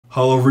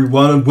Hello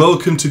everyone and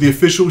welcome to the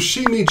official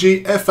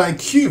Shimeji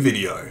FAQ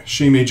video.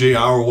 Shimeji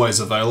are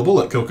always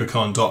available at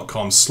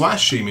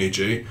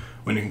kilkacon.com/Shimeji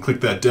when you can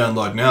click that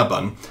download now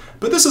button.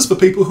 But this is for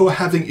people who are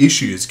having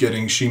issues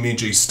getting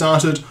Shimeji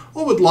started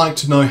or would like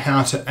to know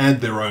how to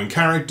add their own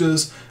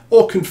characters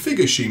or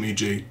configure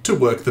Shimeji to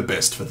work the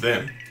best for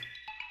them.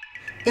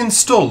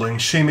 Installing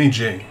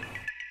Shimeji.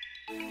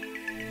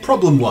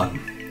 Problem 1.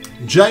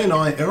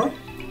 JNI error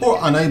or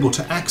unable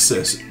to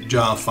access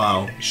jar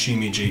file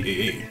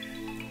Shimeji-ee.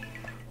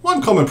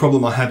 One common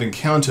problem I have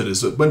encountered is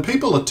that when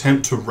people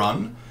attempt to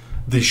run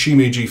the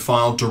Shimeji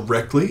file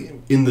directly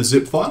in the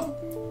zip file,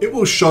 it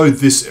will show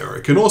this error.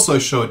 It can also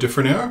show a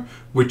different error,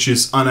 which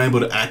is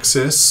unable to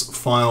access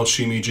file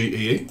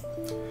Shimeji-ee,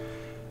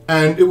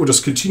 and it will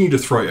just continue to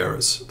throw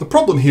errors. The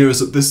problem here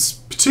is that this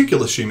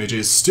particular Shimeji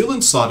is still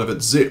inside of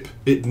its zip.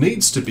 It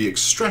needs to be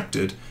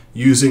extracted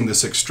using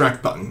this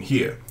extract button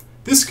here.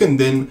 This can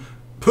then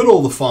put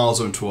all the files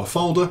into a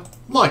folder,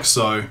 like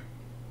so,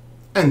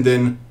 and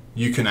then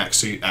you can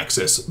actually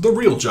access the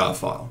real jar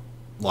file,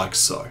 like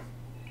so.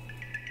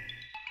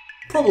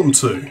 Problem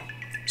 2.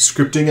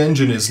 Scripting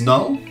engine is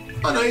null,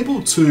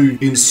 unable to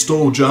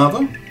install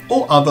Java,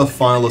 or other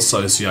file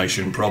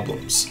association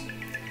problems.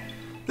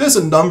 There's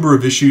a number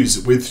of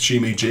issues with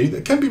Shimeji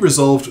that can be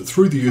resolved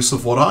through the use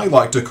of what I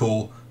like to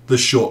call the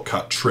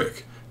shortcut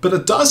trick, but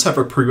it does have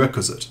a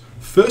prerequisite.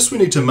 First, we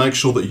need to make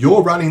sure that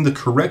you're running the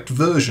correct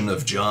version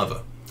of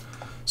Java.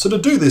 So to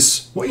do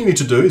this, what you need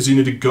to do is you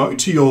need to go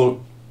to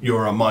your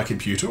My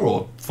Computer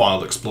or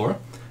File Explorer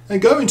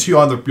and go into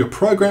either your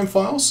program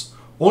files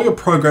or your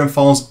program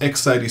files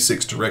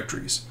x86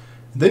 directories.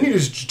 Then you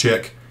need to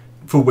check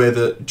for where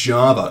the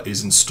Java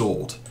is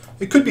installed.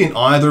 It could be in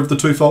either of the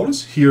two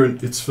folders. Here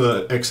it's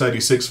for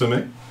x86 for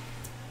me.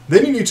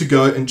 Then you need to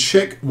go and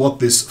check what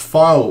this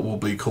file will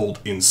be called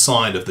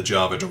inside of the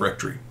Java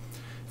directory.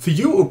 For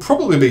you, it will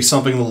probably be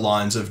something along the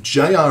lines of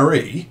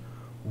JRE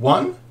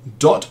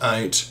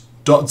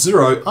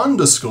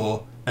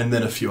 1.8.0_ and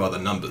then a few other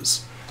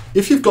numbers.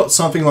 If you've got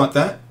something like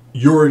that,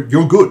 you're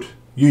good.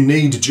 You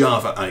need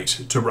Java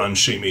 8 to run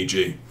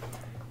Shimeji.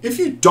 If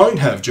you don't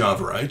have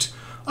Java 8,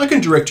 I can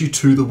direct you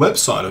to the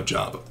website of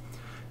Java.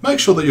 Make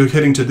sure that you're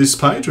heading to this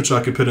page, which I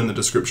can put in the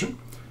description,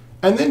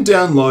 and then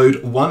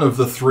download one of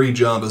the 3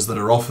 Javas that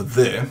are offered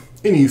there.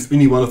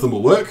 Any one of them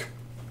will work,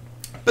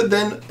 but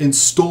then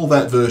install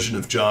that version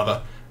of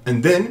Java,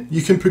 and then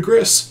you can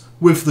progress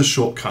with the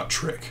shortcut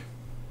trick.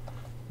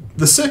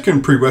 The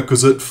second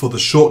prerequisite for the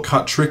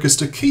shortcut trick is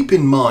to keep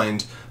in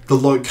mind the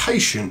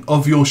location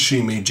of your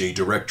Shimeji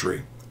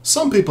directory.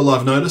 Some people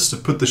I've noticed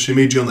have put the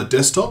Shimeji on the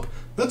desktop.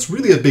 That's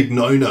really a big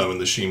no-no in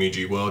the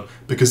Shimeji world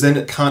because then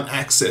it can't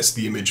access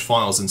the image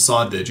files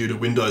inside there due to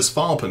Windows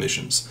file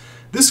permissions.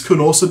 This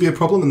could also be a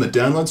problem in the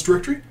downloads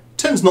directory.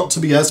 Tends not to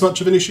be as much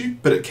of an issue,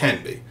 but it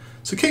can be.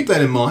 So keep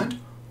that in mind.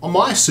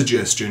 My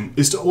suggestion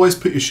is to always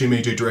put your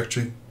Shimeji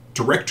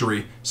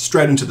directory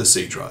straight into the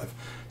C drive.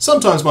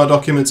 Sometimes my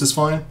documents is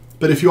fine,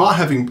 but if you are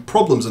having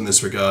problems in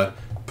this regard,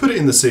 put it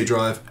in the C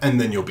drive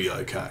and then you'll be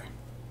okay.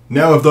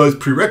 Now with those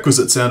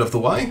prerequisites out of the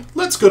way,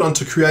 let's get on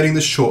to creating the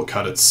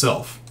shortcut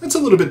itself. It's a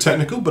little bit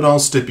technical, but I'll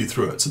step you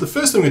through it. So the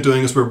first thing we're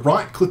doing is we're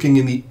right-clicking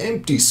in the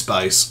empty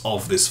space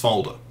of this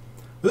folder.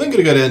 We're then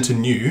going to go down to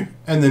New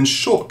and then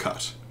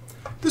Shortcut.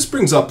 This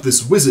brings up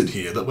this wizard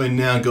here that we're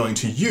now going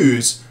to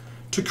use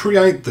to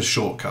create the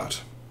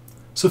shortcut.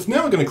 So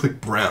now we're going to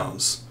click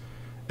Browse.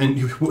 And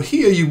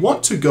here you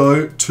want to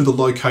go to the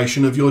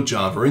location of your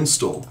Java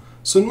install.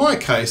 So in my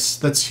case,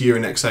 that's here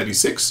in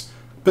x86,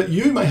 but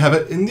you may have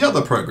it in the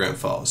other program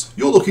files.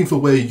 You're looking for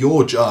where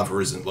your Java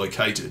isn't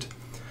located.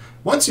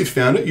 Once you've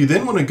found it, you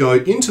then want to go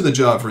into the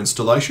Java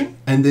installation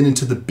and then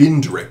into the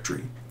bin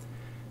directory.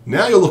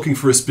 Now you're looking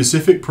for a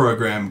specific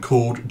program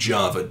called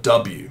Java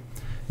W.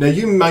 Now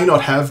you may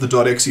not have the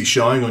 .exe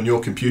showing on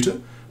your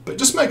computer, but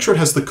just make sure it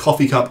has the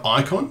coffee cup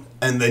icon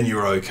and then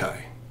you're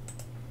okay.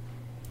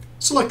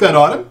 Select that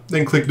item,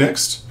 then click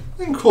Next,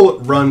 and call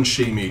it Run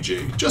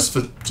Shimeji, just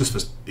for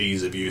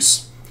ease of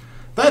use.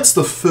 That's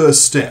the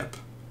first step.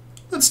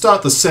 Let's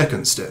start the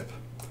second step.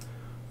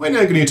 We're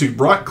now going to need to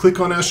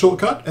right-click on our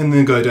shortcut and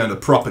then go down to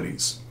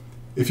Properties.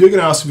 If you're going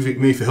to ask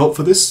me for help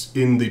for this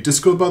in the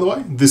Discord, by the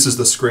way, this is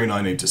the screen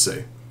I need to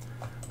see.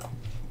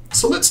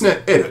 So let's now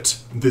edit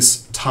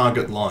this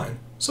target line.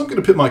 So I'm going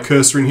to put my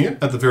cursor in here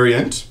at the very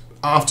end,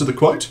 after the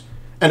quote,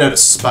 and add a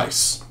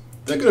space.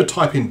 Then I'm going to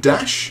type in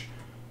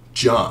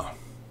 -jar.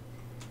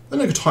 Then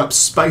I'm going to type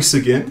space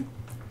again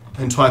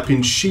and type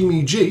in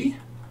Shimeji,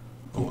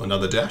 or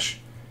another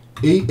dash,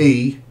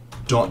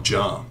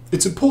 ee.jar.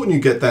 It's important you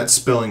get that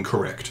spelling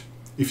correct.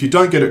 If you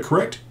don't get it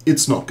correct,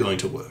 it's not going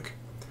to work.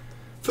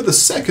 For the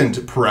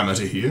second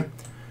parameter here,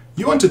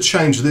 you want to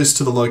change this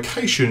to the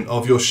location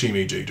of your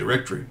Shimeji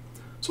directory.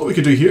 So what we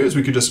could do here is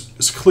we could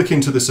just click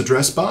into this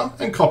address bar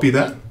and copy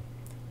that,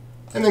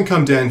 and then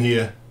come down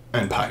here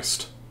and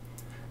paste.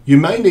 You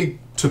may need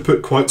to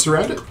put quotes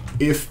around it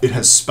if it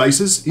has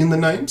spaces in the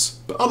names,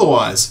 but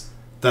otherwise,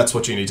 that's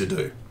what you need to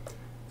do.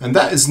 And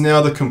that is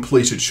now the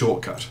completed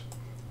shortcut.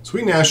 So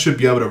we now should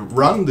be able to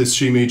run this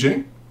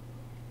Shimeji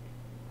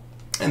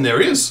And there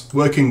it is,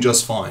 working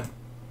just fine.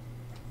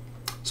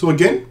 So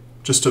again,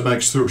 just to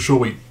make sure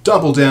we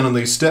double down on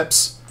these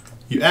steps,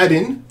 you add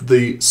in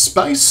the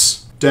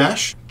space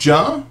dash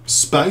jar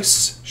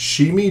space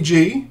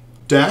Shimeji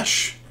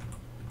dash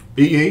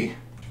ee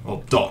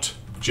or dot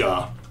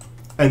jar,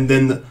 and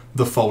then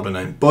the folder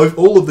name.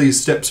 All of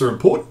these steps are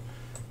important,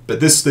 but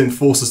this then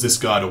forces this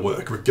guy to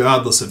work,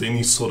 regardless of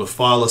any sort of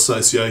file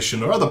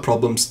association or other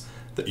problems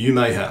that you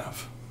may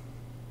have.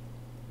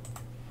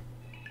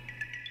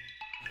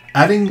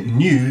 Adding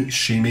new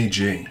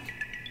Shimeji.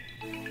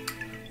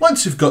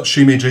 Once you've got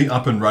Shimeji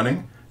up and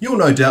running, you'll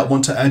no doubt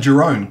want to add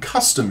your own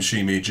custom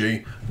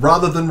Shimeji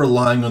rather than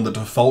relying on the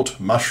default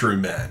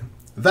Mushroom Man.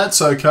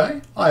 That's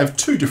okay, I have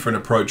two different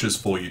approaches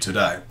for you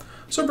today.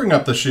 So bring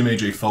up the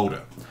Shimeji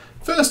folder.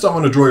 First, I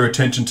want to draw your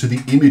attention to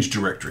the image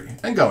directory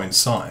and go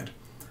inside.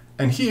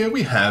 And here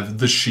we have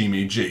the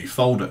Shimeji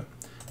folder.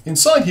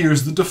 Inside here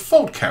is the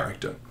default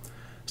character.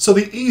 So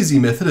the easy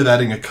method of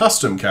adding a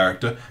custom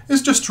character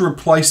is just to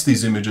replace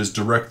these images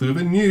directly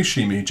with a new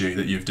Shimeji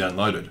that you've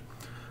downloaded.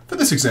 For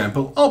this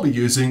example, I'll be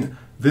using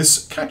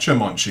this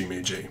Catchamon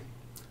Shimeji.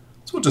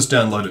 So we'll just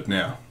download it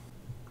now.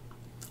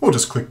 We'll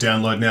just click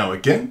download now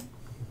again.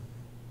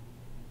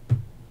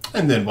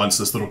 And then once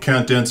this little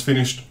countdown's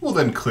finished, we'll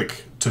then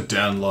click to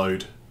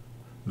download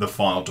the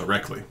file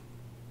directly.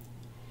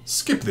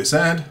 Skip this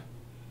ad.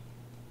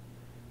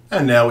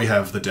 And now we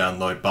have the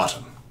download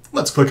button.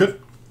 Let's click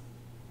it.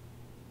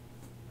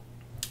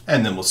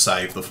 And then we'll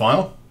save the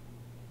file.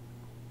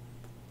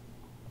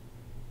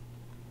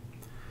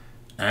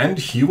 And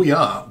here we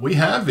are. We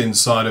have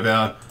inside of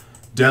our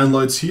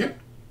downloads here,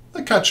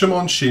 the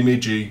Catchamon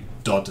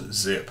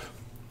Shimeji.zip.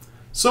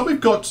 So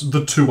we've got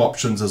the two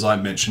options, as I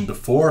mentioned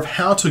before, of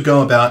how to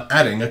go about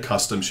adding a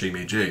custom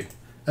Shimeji.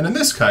 And in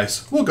this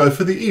case, we'll go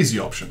for the easy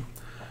option.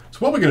 So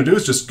what we're going to do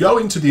is just go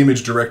into the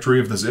image directory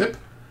of the zip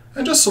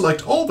and just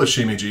select all the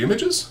Shimeji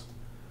images,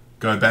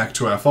 go back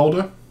to our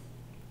folder,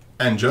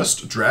 and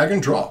just drag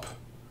and drop,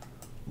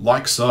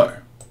 like so.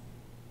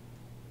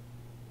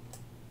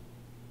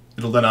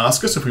 It'll then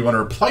ask us if we want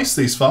to replace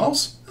these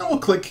files, and we'll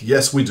click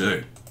yes we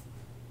do.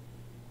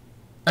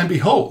 And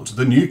behold,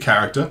 the new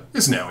character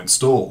is now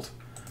installed.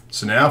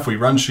 So now if we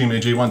run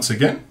Shimeji once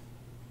again,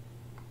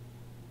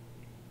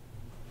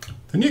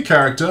 the new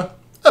character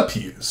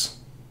appears.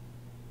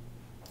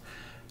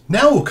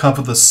 Now we'll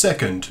cover the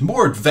second,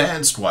 more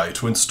advanced way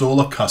to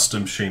install a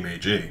custom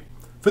Shimeji.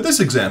 For this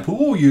example,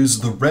 we'll use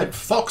the Red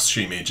Fox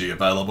Shimeji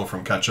available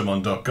from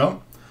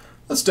Catchamon.com.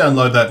 Let's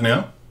download that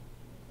now.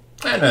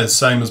 And as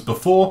same as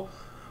before,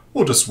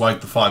 we'll just wait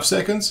the 5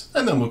 seconds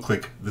and then we'll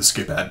click the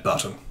skip ad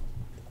button.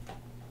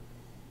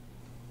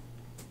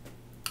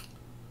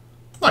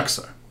 Like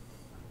so.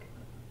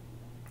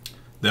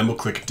 Then we'll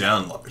click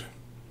download.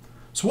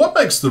 So what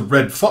makes the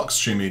Red Fox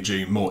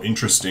Shimeji more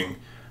interesting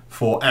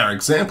for our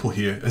example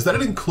here is that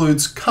it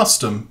includes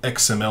custom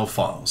XML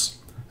files.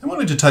 And we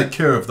need to take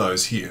care of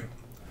those here.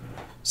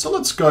 So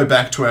let's go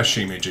back to our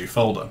Shimeji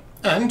folder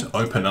and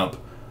open up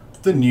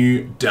the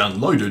new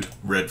downloaded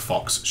Red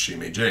Fox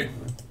Shimeji.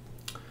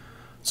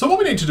 So what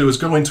we need to do is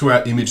go into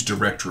our image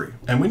directory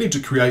and we need to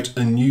create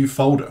a new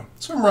folder.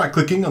 So I'm right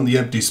clicking on the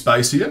empty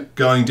space here,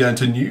 going down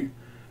to new,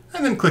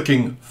 and then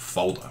clicking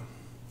folder.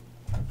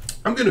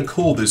 I'm going to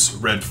call this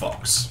Red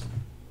Fox.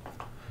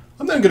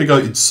 I'm then going to go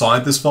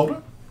inside this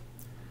folder,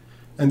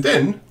 and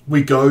then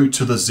we go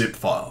to the zip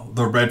file,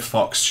 the Red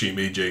Fox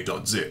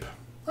Shimeji.zip.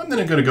 And then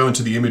I'm going to go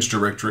into the image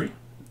directory,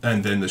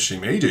 and then the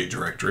Shimeji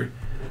directory,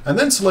 and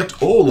then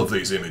select all of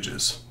these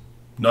images.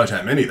 Note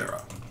how many there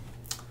are.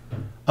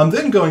 I'm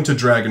then going to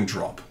drag and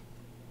drop.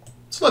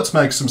 So let's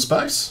make some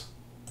space,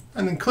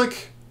 and then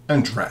click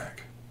and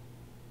drag.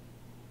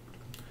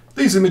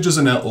 These images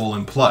are now all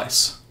in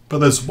place, but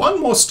there's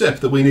one more step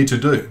that we need to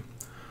do.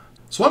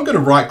 So I'm going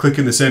to right click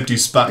in this empty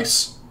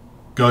space,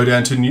 go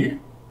down to new,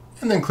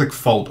 and then click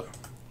folder.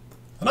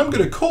 And I'm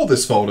going to call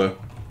this folder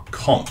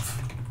conf.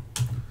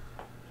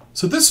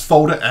 So this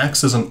folder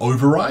acts as an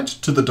override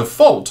to the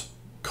default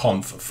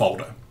conf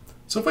folder.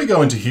 So if we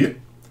go into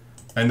here,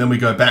 and then we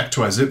go back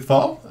to our zip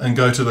file and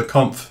go to the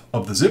conf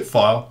of the zip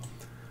file,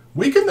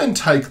 we can then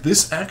take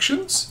this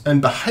actions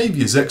and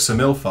behaviors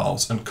XML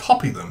files and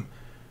copy them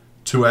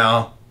to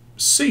our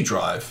C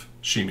drive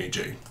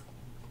Shimeji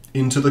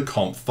into the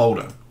conf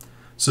folder.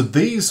 So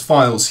these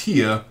files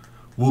here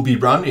will be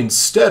run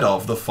instead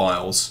of the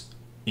files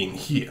in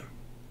here.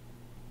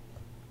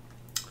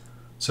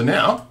 So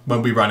now,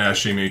 when we run our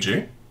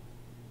Shimeji,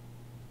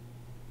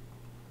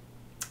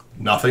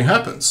 nothing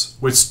happens.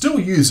 We're still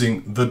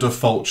using the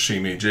default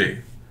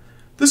Shimeji.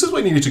 This is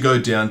when you need to go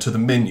down to the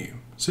menu.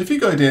 So if you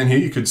go down here,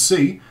 you could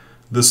see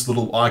this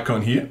little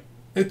icon here.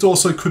 It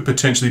also could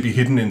potentially be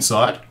hidden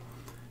inside.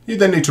 You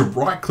then need to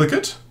right click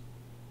it,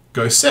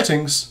 go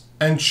settings,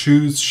 and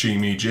choose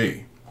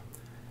Shimeji.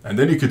 And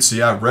then you could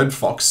see our Red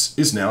Fox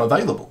is now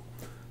available.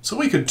 So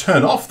we could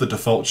turn off the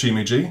default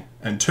Shimeji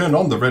and turn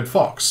on the Red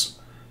Fox.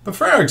 But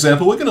for our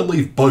example, we're going to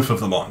leave both of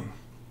them on.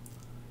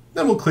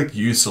 Then we'll click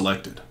Use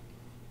Selected.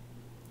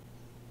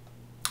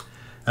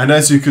 And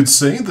as you could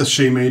see, the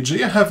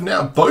Shimeji have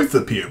now both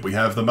appeared. We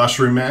have the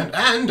Mushroom Man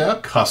and our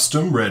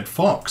custom Red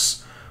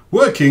Fox,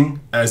 working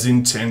as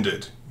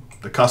intended.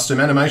 The custom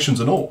animations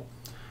and all.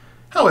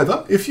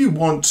 However, if you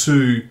want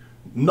to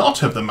not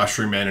have the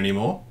Mushroom Man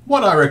anymore,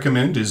 what I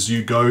recommend is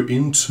you go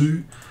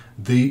into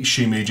the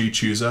Shimeji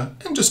chooser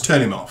and just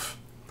turn him off.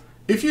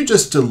 If you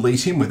just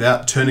delete him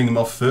without turning him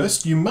off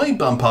first, you may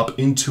bump up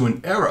into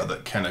an error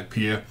that can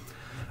appear.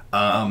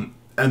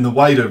 And the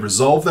way to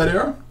resolve that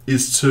error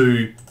is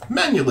to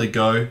manually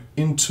go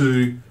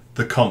into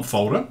the comp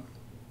folder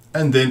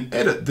and then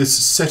edit this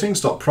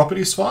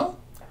settings.properties file.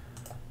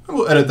 And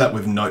we'll edit that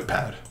with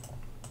Notepad.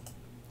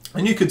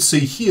 And you can see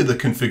here the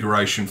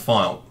configuration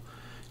file.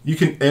 You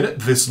can edit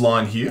this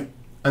line here,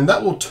 and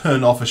that will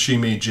turn off a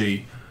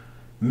Shimeji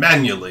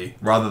manually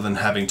rather than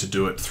having to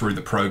do it through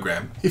the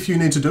program. If you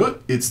need to do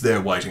it, it's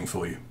there waiting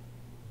for you.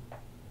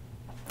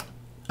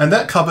 And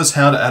that covers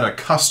how to add a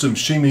custom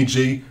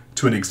Shimeji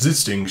to an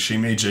existing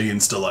Shimeji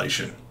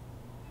installation.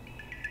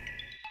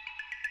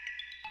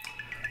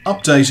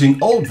 Updating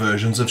old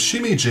versions of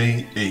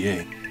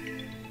Shimeji-ee.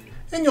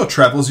 In your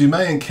travels, you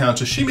may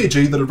encounter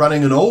Shimeji that are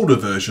running an older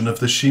version of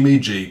the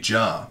Shimeji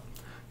jar.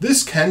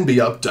 This can be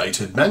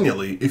updated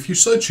manually if you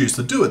so choose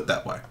to do it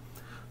that way.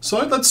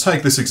 So let's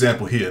take this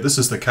example here. This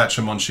is the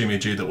Catchamon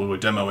Shimeji that we were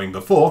demoing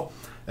before.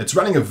 It's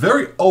running a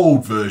very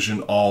old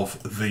version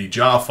of the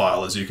jar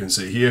file, as you can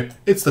see here.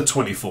 It's the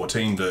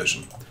 2014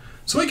 version.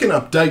 So we can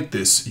update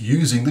this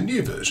using the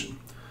new version.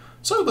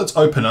 So let's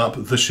open up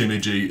the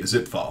Shimeji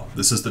zip file.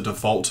 This is the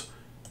default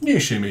new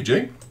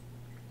Shimeji.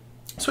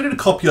 So we need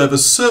to copy over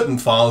certain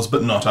files,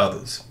 but not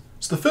others.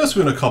 So the first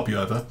we're going to copy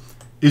over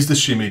is the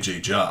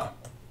Shimeji jar.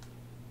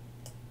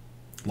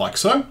 Like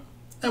so.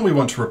 And we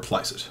want to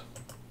replace it.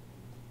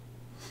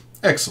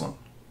 Excellent.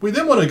 We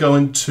then want to go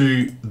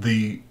into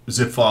the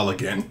zip file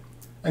again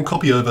and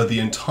copy over the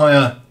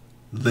entire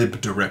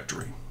lib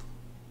directory.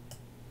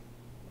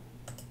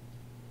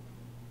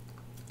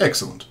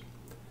 Excellent.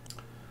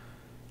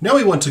 Now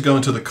we want to go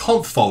into the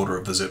conf folder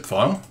of the zip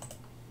file.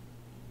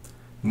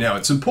 Now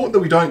it's important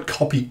that we don't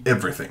copy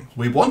everything.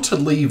 We want to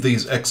leave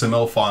these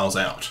XML files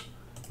out.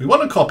 We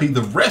want to copy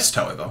the rest,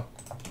 however,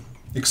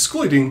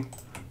 excluding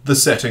the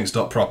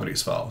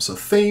settings.properties file. So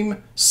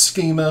theme,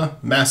 schema,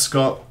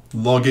 mascot,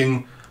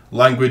 logging,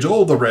 language,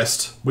 all the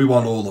rest, we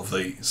want all of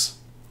these.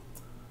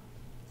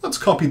 Let's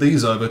copy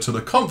these over to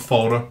the comp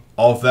folder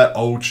of that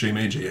old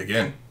Shimeji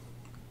again.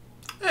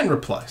 And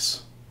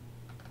replace.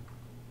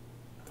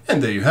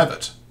 And there you have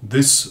it.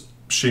 This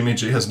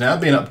Shimeji has now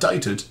been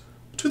updated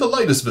to the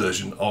latest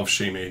version of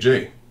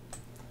Shimeji.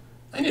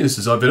 And this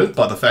is evident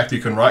by the fact that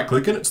you can right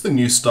click and it's the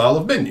new style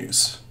of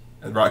menus.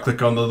 And right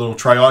click on the little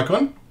tray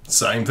icon,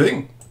 same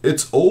thing.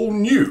 It's all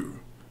new.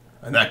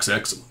 And that's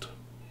excellent.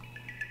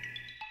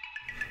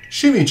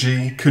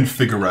 Shimeji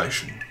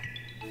configuration.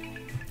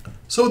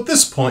 So at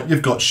this point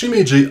you've got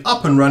Shimeji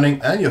up and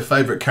running and your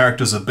favorite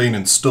characters have been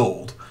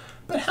installed.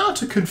 But how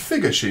to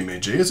configure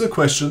Shimeji is a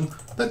question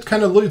that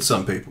can elude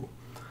some people.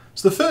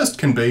 So the first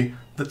can be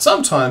that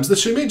sometimes the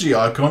Shimeji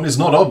icon is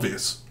not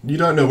obvious. You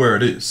don't know where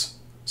it is.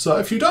 So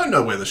if you don't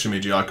know where the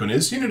Shimeji icon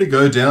is, you need to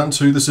go down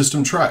to the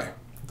system tray.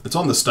 It's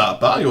on the start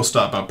bar. Your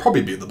start bar will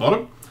probably be at the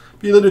bottom.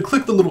 But you need to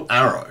click the little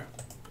arrow.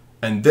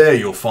 And there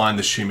you'll find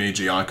the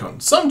Shimeji icon.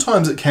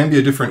 Sometimes it can be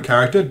a different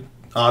character.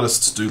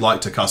 Artists do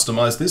like to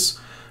customize this.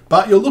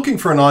 But you're looking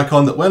for an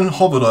icon that when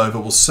hovered over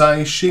will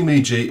say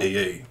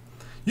Shimeji-ee.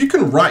 You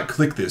can right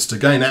click this to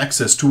gain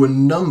access to a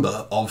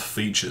number of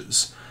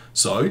features.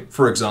 So,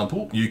 for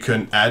example, you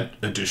can add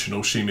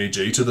additional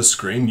Shimeji to the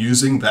screen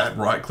using that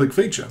right click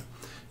feature.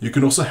 You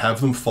can also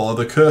have them follow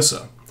the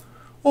cursor.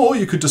 Or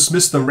you could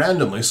dismiss them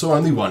randomly so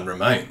only one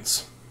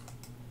remains.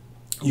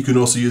 You can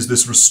also use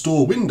this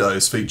restore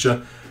windows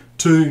feature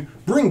to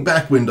bring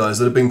back windows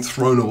that have been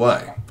thrown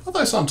away,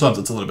 although sometimes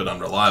it's a little bit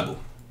unreliable.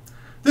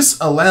 This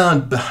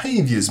allowed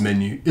behaviors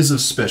menu is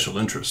of special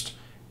interest.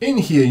 In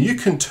here you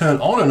can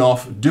turn on and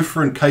off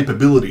different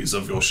capabilities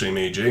of your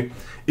Shimeji.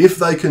 If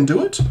they can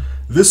do it,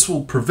 this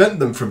will prevent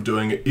them from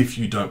doing it if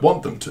you don't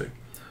want them to.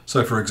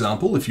 So for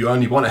example, if you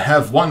only want to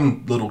have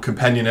one little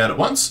companion out at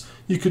once,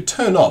 you could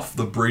turn off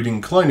the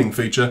breeding cloning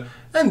feature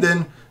and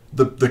then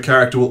the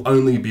character will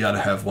only be able to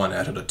have one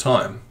out at a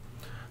time.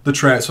 The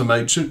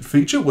transformation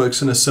feature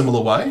works in a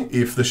similar way.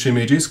 If the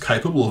Shimeji is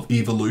capable of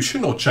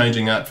evolution or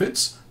changing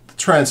outfits, the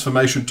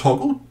transformation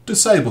toggle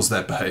disables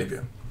that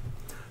behavior.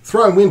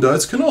 Throwing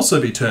windows can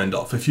also be turned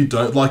off. If you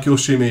don't like your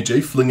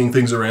Shimeji flinging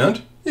things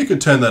around, you can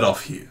turn that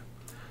off here.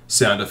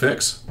 Sound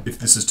effects, if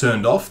this is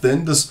turned off,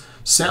 then the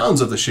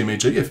sounds of the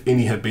Shimeji, if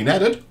any have been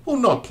added, will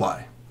not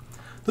play.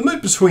 The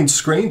move between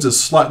screens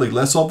is slightly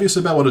less obvious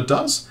about what it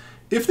does.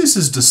 If this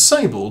is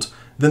disabled,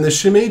 then the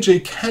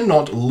Shimeji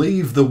cannot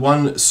leave the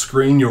one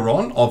screen you're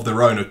on of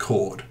their own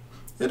accord.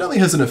 It only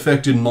has an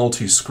effect in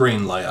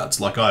multi-screen layouts,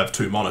 like I have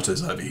two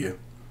monitors over here.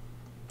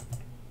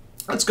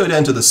 Let's go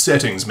down to the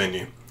settings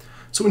menu.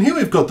 So in here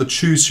we've got the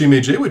choose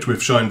Shimeji, which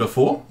we've shown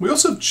before. We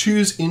also have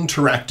choose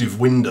interactive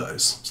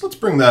windows. So let's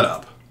bring that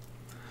up.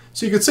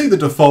 So you can see the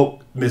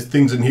default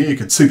things in here. You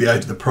can see the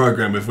age of the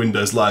program with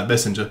Windows Live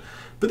Messenger.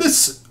 But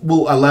this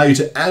will allow you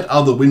to add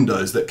other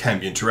windows that can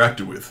be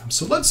interacted with.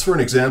 So let's, for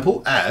an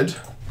example, add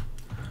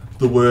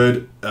the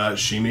word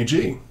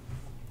Shimeji.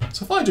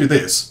 So if I do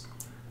this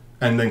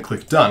and then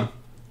click Done,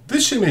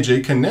 this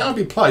Shimeji can now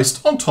be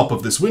placed on top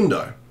of this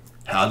window.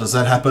 How does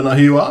that happen, I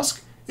hear you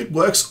ask? It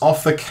works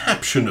off the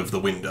caption of the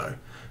window.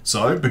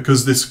 So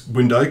because this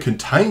window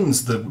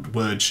contains the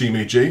word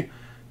Shimeji,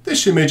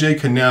 this Shimeji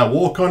can now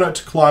walk on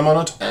it, climb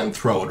on it, and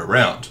throw it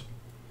around.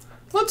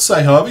 Let's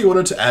say, however, you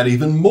wanted to add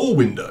even more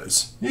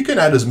windows. You can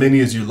add as many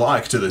as you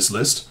like to this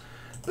list,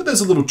 but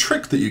there's a little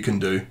trick that you can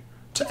do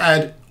to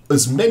add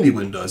as many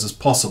windows as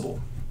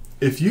possible.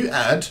 If you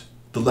add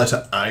the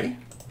letter A,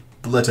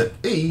 the letter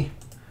E,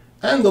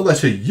 and the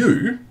letter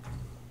U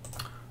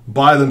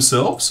by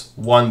themselves,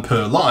 one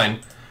per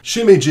line,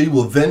 Shimeji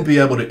will then be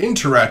able to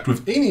interact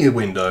with any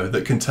window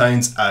that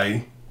contains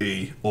A,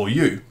 E, or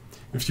U.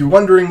 If you're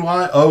wondering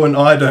why O and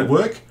I don't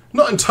work,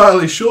 not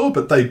entirely sure,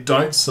 but they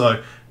don't,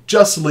 so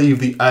just leave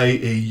the A,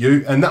 E,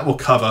 U, and that will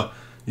cover,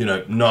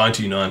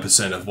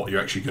 99% of what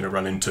you're actually going to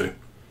run into.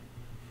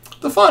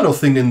 The final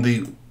thing in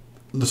the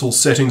little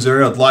settings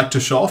area I'd like to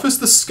show off is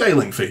the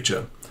scaling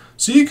feature.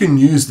 So you can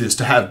use this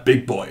to have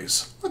big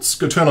boys. Let's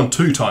go turn on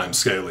 2x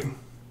scaling.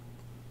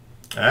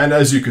 And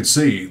as you can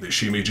see, the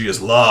Shimeji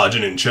is large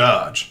and in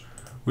charge.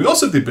 We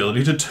also have the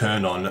ability to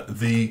turn on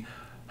the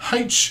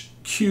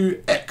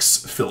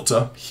HQX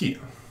filter here.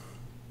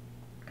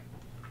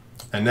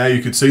 And now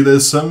you can see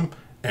there's some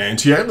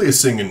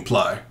anti-aliasing in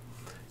play.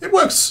 It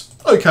works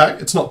okay,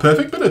 it's not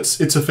perfect, but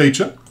it's a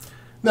feature.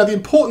 Now the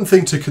important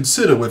thing to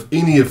consider with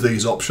any of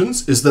these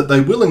options is that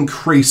they will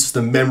increase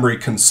the memory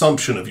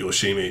consumption of your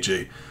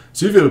Shimeji.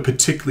 So if you have a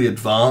particularly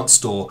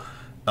advanced or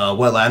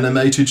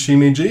well-animated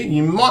Shimeji,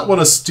 you might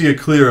want to steer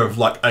clear of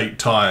like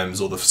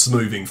 8x or the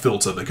smoothing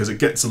filter because it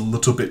gets a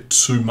little bit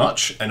too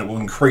much and it will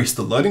increase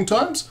the loading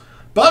times.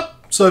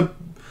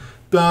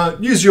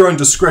 Use your own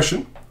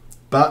discretion,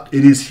 but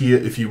it is here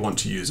if you want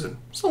to use it.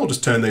 So we'll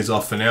just turn these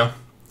off for now.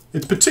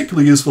 It's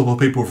particularly useful for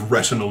people with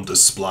retinal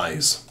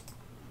displays.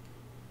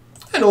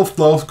 And of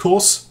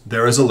course,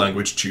 there is a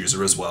language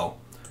chooser as well.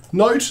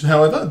 Note,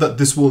 however, that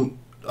this will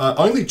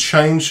only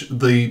change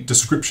the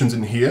descriptions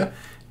in here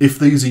if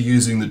these are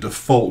using the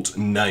default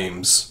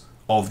names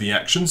of the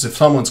actions. If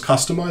someone's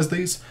customized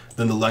these,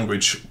 then the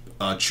language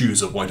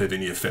chooser won't have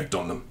any effect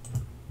on them.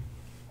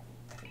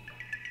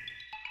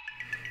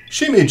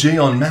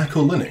 Shimeji on Mac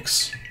or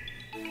Linux.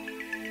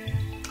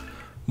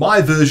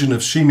 My version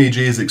of Shimeji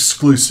is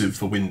exclusive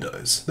for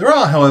Windows. There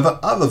are, however,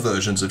 other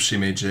versions of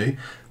Shimeji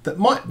that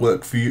might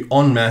work for you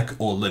on Mac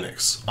or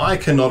Linux. I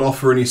cannot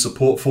offer any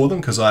support for them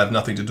because I have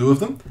nothing to do with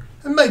them,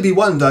 and maybe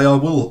one day I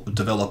will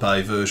develop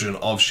a version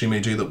of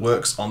Shimeji that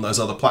works on those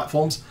other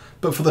platforms,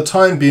 but for the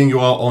time being you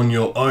are on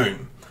your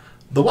own.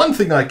 The one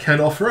thing I can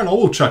offer, and I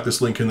will chuck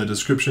this link in the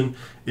description,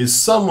 is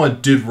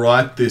someone did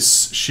write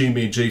this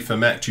Shimeji for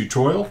Mac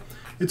tutorial.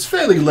 It's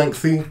fairly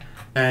lengthy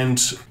and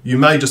you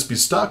may just be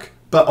stuck,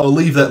 but I'll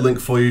leave that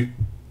link for you.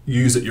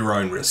 Use at your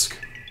own risk.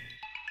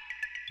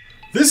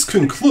 This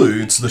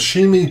concludes the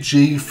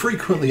Shimeji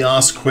frequently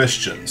asked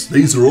questions.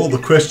 These are all the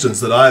questions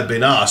that I have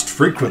been asked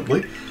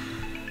frequently.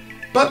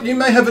 But you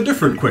may have a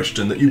different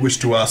question that you wish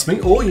to ask me,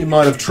 or you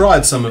might have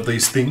tried some of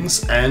these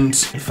things and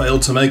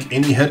failed to make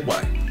any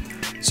headway.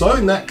 So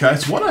in that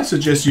case, what I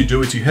suggest you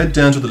do is you head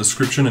down to the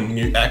description and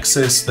you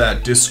access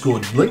that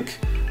Discord link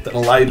that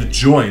will allow you to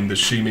join the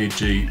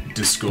Shimeji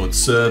Discord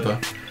server.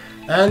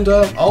 And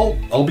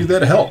I'll be there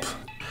to help.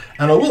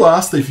 And I will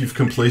ask that if you've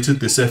completed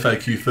this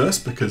FAQ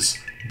first, because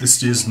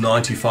this is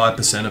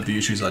 95% of the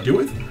issues I deal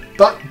with.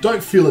 But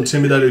don't feel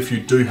intimidated if you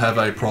do have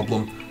a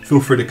problem.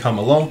 Feel free to come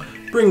along.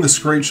 Bring the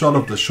screenshot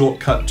of the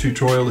shortcut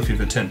tutorial if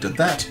you've attempted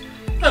that.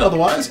 And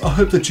otherwise, I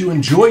hope that you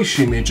enjoy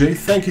Shimeji.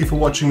 Thank you for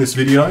watching this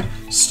video.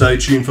 Stay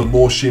tuned for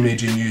more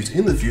Shimeji news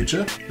in the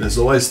future. There's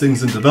always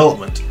things in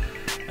development.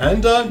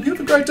 And you have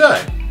a great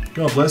day.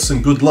 God bless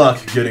and good luck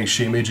getting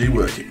Shimeji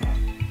working.